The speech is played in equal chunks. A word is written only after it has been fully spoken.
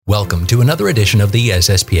Welcome to another edition of the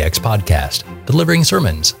SSPX Podcast, delivering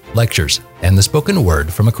sermons, lectures, and the spoken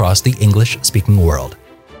word from across the English-speaking world.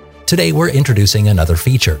 Today we're introducing another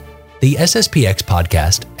feature, the SSPX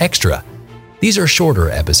Podcast Extra. These are shorter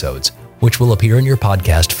episodes, which will appear in your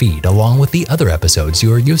podcast feed along with the other episodes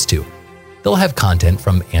you are used to. They'll have content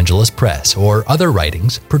from Angelus Press or other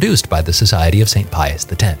writings produced by the Society of St.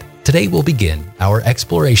 Pius X. Today we'll begin our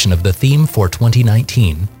exploration of the theme for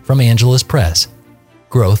 2019 from Angelus Press,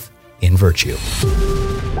 Growth in Virtue.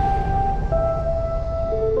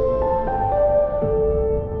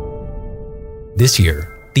 This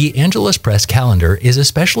year, the Angelus Press calendar is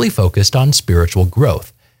especially focused on spiritual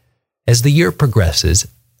growth. As the year progresses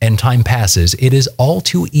and time passes, it is all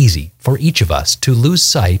too easy for each of us to lose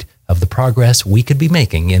sight of the progress we could be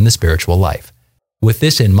making in the spiritual life. With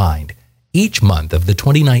this in mind, each month of the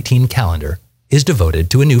 2019 calendar is devoted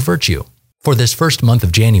to a new virtue. For this first month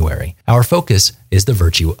of January, our focus is the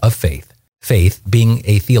virtue of faith. Faith, being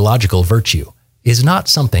a theological virtue, is not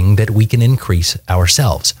something that we can increase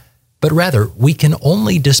ourselves, but rather we can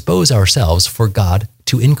only dispose ourselves for God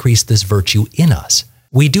to increase this virtue in us.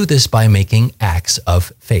 We do this by making acts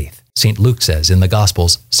of faith. St. Luke says in the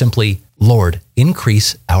Gospels simply, "Lord,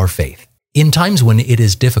 increase our faith." In times when it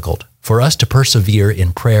is difficult for us to persevere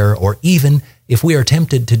in prayer, or even if we are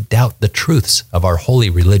tempted to doubt the truths of our holy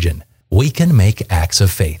religion, we can make acts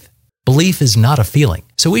of faith. Belief is not a feeling,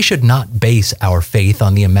 so we should not base our faith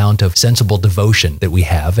on the amount of sensible devotion that we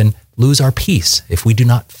have and lose our peace if we do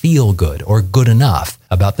not feel good or good enough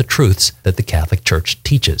about the truths that the Catholic Church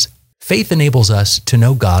teaches. Faith enables us to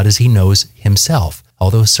know God as He knows Himself,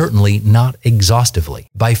 although certainly not exhaustively.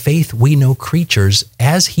 By faith, we know creatures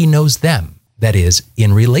as He knows them, that is,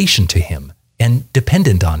 in relation to Him and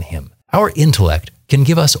dependent on Him. Our intellect can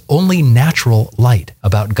give us only natural light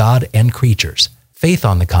about God and creatures. Faith,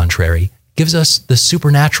 on the contrary, gives us the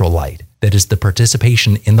supernatural light, that is the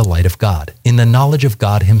participation in the light of God, in the knowledge of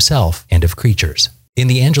God Himself and of creatures. In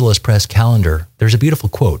the Angelus Press calendar, there's a beautiful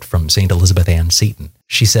quote from St. Elizabeth Ann Seton.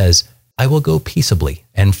 She says, "I will go peaceably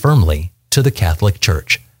and firmly to the Catholic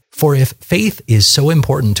Church, for if faith is so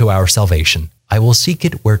important to our salvation, I will seek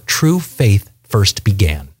it where true faith first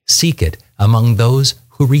began, seek it among those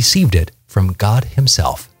who received it from God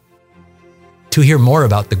Himself." To hear more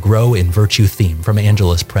about the Grow in Virtue theme from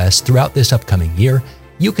Angelus Press throughout this upcoming year,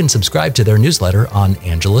 you can subscribe to their newsletter on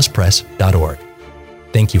angeluspress.org.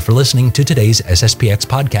 Thank you for listening to today's SSPX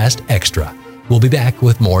Podcast Extra. We'll be back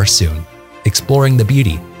with more soon, exploring the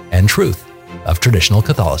beauty and truth of traditional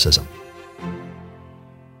Catholicism.